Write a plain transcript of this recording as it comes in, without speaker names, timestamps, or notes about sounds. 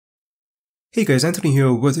Hey guys, Anthony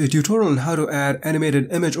here with a tutorial on how to add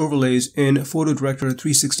animated image overlays in PhotoDirector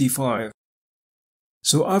 365.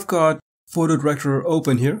 So I've got PhotoDirector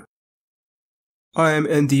open here. I am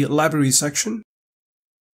in the Library section.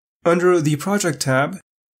 Under the Project tab,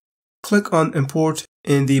 click on Import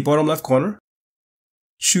in the bottom left corner.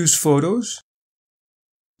 Choose Photos.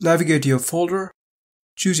 Navigate to your folder,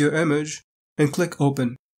 choose your image, and click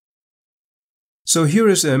Open. So here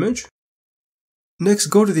is the image. Next,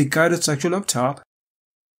 go to the Guided section up top.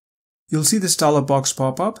 You'll see this dialog box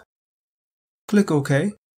pop up. Click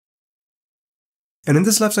OK. And in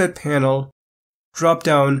this left side panel, drop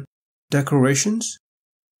down Decorations.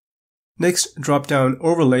 Next, drop down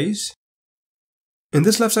Overlays. In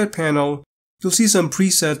this left side panel, you'll see some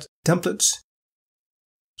preset templates.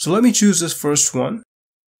 So let me choose this first one.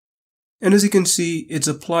 And as you can see, it's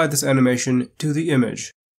applied this animation to the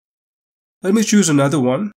image. Let me choose another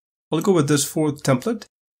one. I'll go with this fourth template,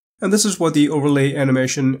 and this is what the overlay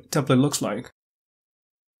animation template looks like.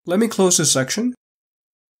 Let me close this section.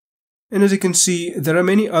 And as you can see, there are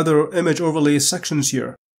many other image overlay sections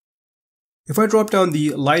here. If I drop down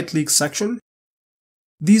the light leak section,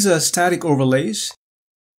 these are static overlays.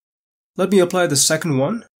 Let me apply the second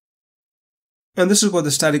one. And this is what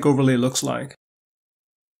the static overlay looks like.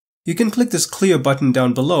 You can click this clear button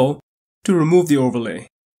down below to remove the overlay.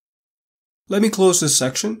 Let me close this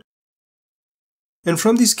section. And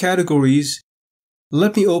from these categories,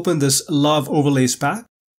 let me open this Love Overlays pack.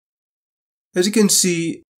 As you can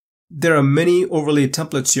see, there are many overlay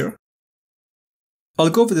templates here.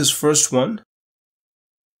 I'll go for this first one.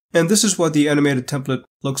 And this is what the animated template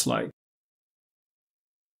looks like.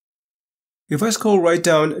 If I scroll right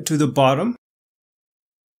down to the bottom,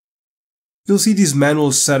 you'll see these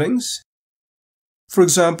manual settings. For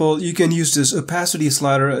example, you can use this opacity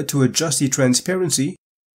slider to adjust the transparency.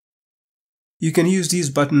 You can use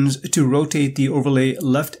these buttons to rotate the overlay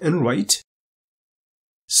left and right.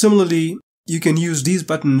 Similarly, you can use these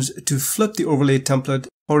buttons to flip the overlay template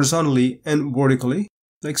horizontally and vertically,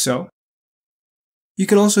 like so. You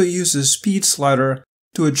can also use the speed slider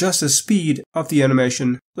to adjust the speed of the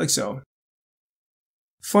animation, like so.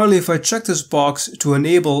 Finally, if I check this box to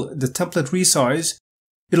enable the template resize,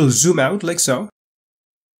 it'll zoom out, like so.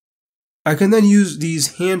 I can then use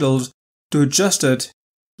these handles to adjust it,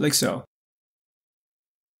 like so.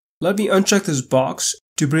 Let me uncheck this box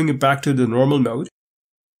to bring it back to the normal mode.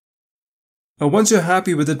 Now once you're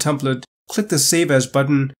happy with the template, click the Save As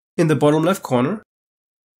button in the bottom left corner.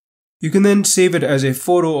 You can then save it as a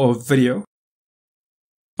photo or video.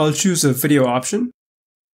 I'll choose the video option.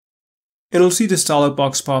 And you'll see this dialog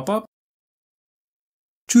box pop up.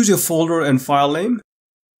 Choose your folder and file name.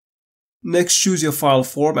 Next, choose your file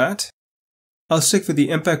format. I'll stick with the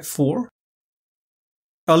MPEG 4.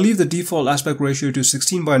 I'll leave the default aspect ratio to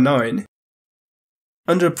 16:9.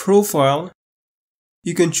 Under Profile,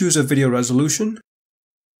 you can choose a video resolution.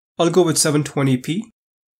 I'll go with 720p.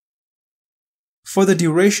 For the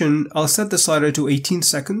duration, I'll set the slider to 18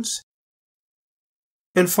 seconds.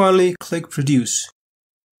 And finally, click Produce.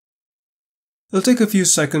 It'll take a few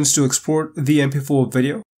seconds to export the MP4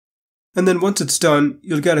 video. And then once it's done,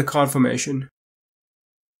 you'll get a confirmation.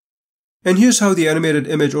 And here's how the animated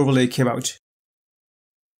image overlay came out.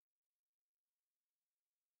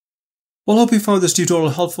 Well, I hope you found this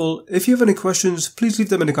tutorial helpful. If you have any questions, please leave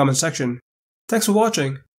them in the comment section. Thanks for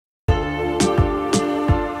watching.